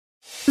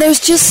There's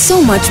just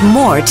so much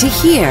more to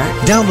hear.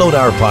 Download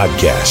our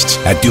podcasts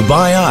at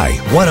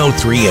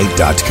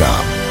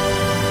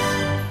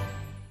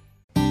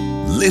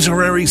DubaiI1038.com.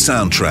 Literary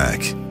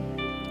Soundtrack.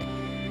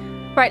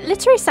 Right,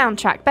 literary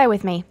soundtrack, bear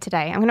with me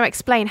today. I'm going to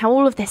explain how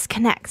all of this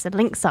connects and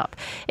links up.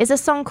 Is a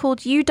song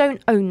called You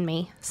Don't Own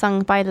Me,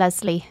 sung by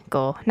Lesley,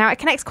 Gore. Now, it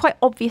connects quite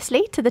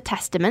obviously to The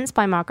Testaments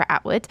by Margaret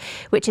Atwood,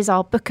 which is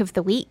our book of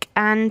the week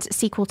and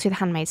sequel to The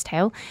Handmaid's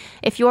Tale.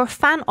 If you're a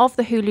fan of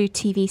the Hulu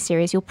TV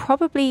series, you'll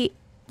probably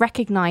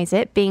recognise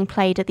it being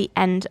played at the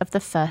end of the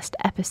first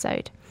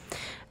episode.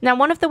 Now,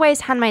 one of the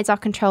ways handmaids are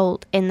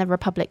controlled in the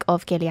Republic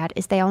of Gilead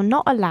is they are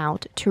not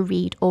allowed to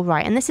read or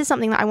write. And this is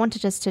something that I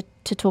wanted us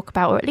to talk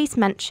about, or at least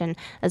mention,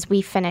 as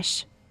we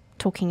finish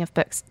talking of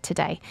books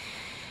today.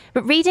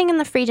 But reading and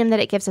the freedom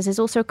that it gives us is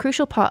also a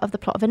crucial part of the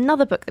plot of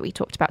another book that we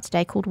talked about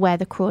today called Where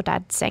the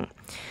Crawdads Sing.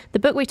 The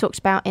book we talked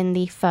about in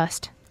the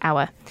first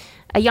hour.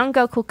 A young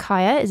girl called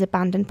Kaya is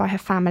abandoned by her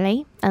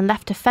family and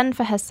left to fend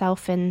for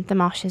herself in the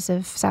marshes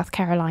of South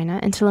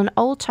Carolina until an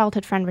old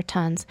childhood friend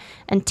returns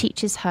and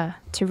teaches her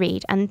to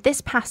read. And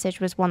this passage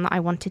was one that I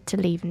wanted to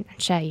leave and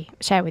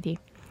share with you.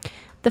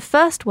 The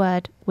first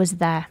word was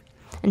there,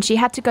 and she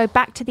had to go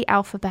back to the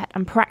alphabet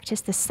and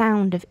practice the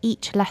sound of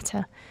each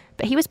letter.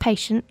 But he was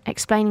patient,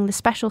 explaining the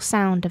special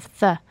sound of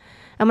the.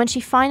 And when she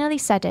finally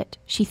said it,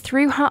 she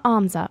threw her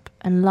arms up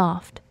and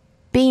laughed.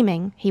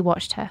 Beaming, he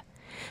watched her.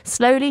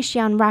 Slowly she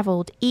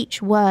unravelled each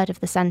word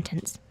of the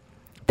sentence.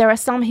 There are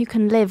some who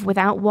can live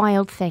without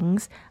wild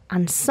things,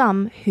 and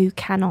some who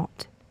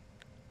cannot.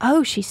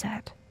 Oh, she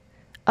said.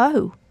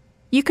 Oh,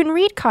 you can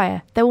read,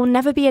 Kaya. There will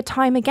never be a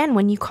time again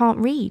when you can't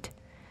read.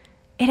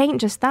 It ain't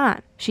just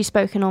that, she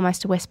spoke in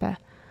almost a whisper.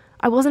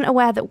 I wasn't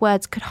aware that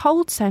words could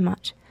hold so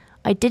much.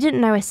 I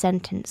didn't know a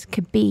sentence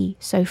could be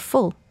so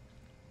full.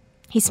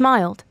 He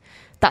smiled.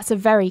 That's a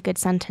very good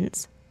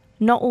sentence.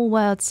 Not all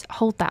words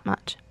hold that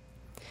much.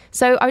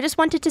 So I just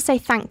wanted to say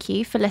thank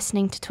you for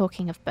listening to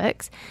Talking of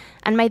Books,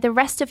 and may the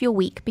rest of your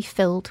week be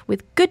filled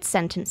with good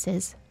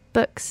sentences,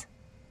 books,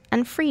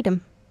 and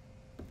freedom.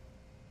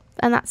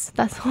 And that's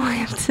all I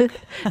have to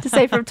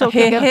say from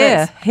Talking of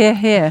Books.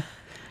 Hear.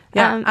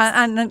 Yeah,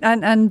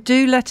 and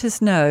do let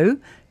us know.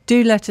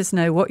 Do let us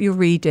know what you're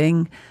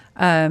reading,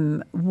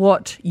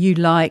 what you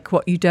like,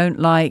 what you don't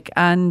like,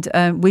 and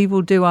we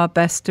will do our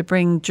best to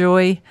bring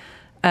joy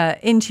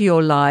into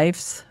your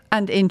lives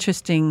and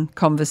interesting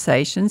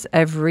conversations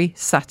every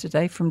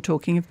Saturday from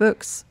Talking of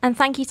Books. And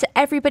thank you to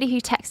everybody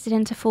who texted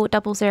into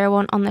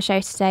 4001 on the show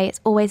today. It's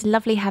always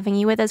lovely having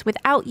you with us.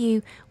 Without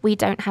you, we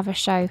don't have a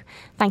show.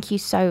 Thank you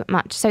so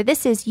much. So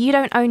this is You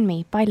Don't Own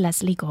Me by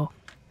Lesley Gore.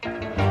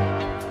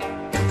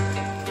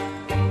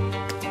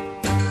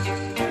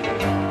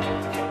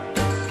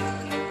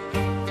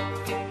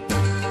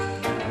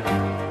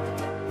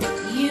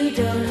 You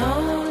don't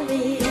own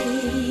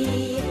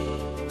me.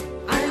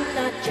 I'm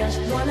not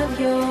just one of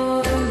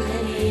your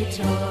many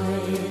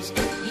toys.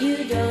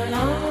 You don't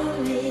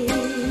own me.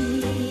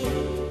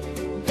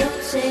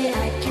 Don't say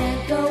I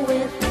can't go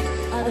with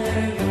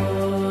other boys.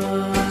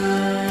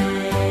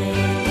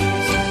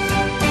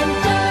 And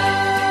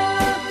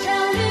don't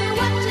tell me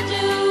what to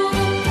do.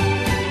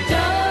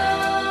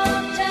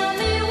 Don't tell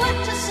me what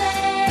to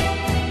say.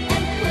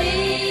 And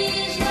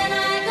please, when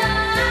I go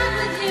out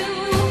with you,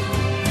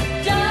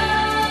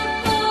 don't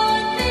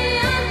put me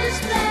on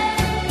display.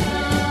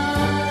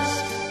 'Cause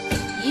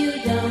you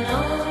don't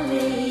own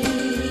me.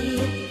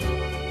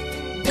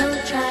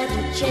 Don't try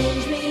to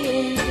change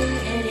me in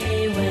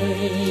any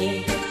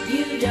way.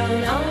 You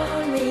don't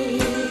own me.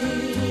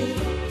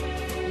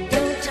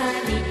 Don't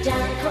tie me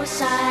down,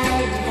 'cause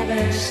I'd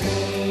never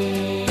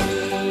stay.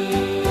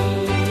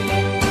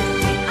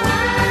 I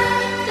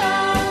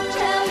don't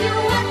tell you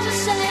what to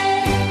say.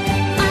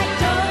 I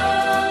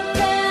don't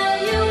tell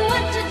you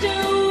what to do.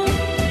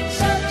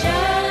 So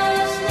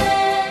just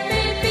let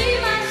me be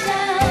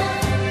myself.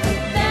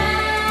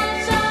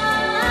 That's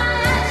all I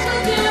ask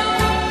of you.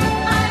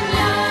 I'm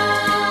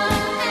young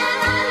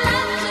and I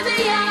love to be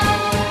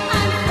young.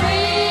 I'm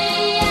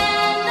free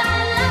and I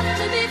love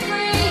to be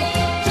free.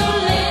 To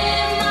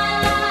live my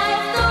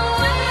life the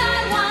way I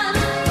want.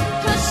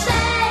 To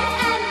say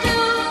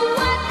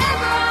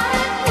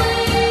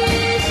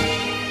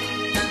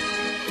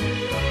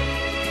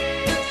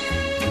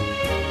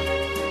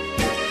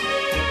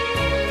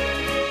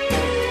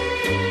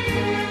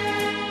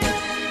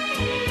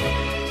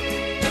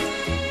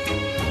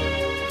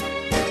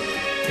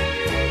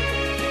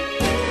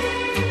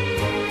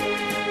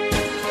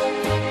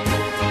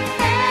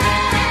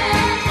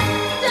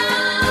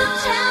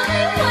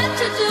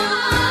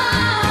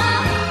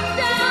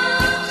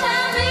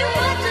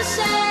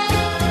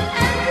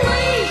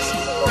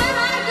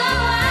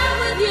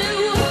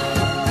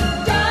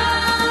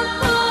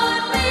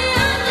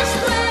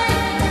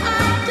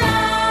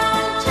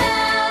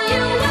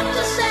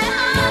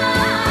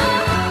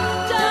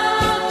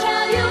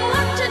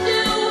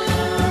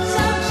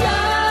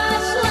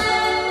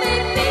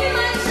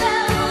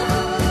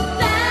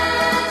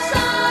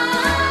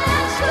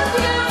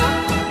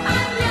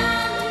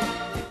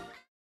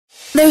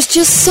There's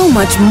just so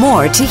much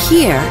more to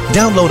hear.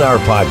 Download our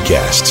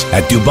podcasts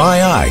at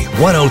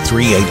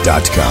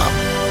DubaiEye1038.com.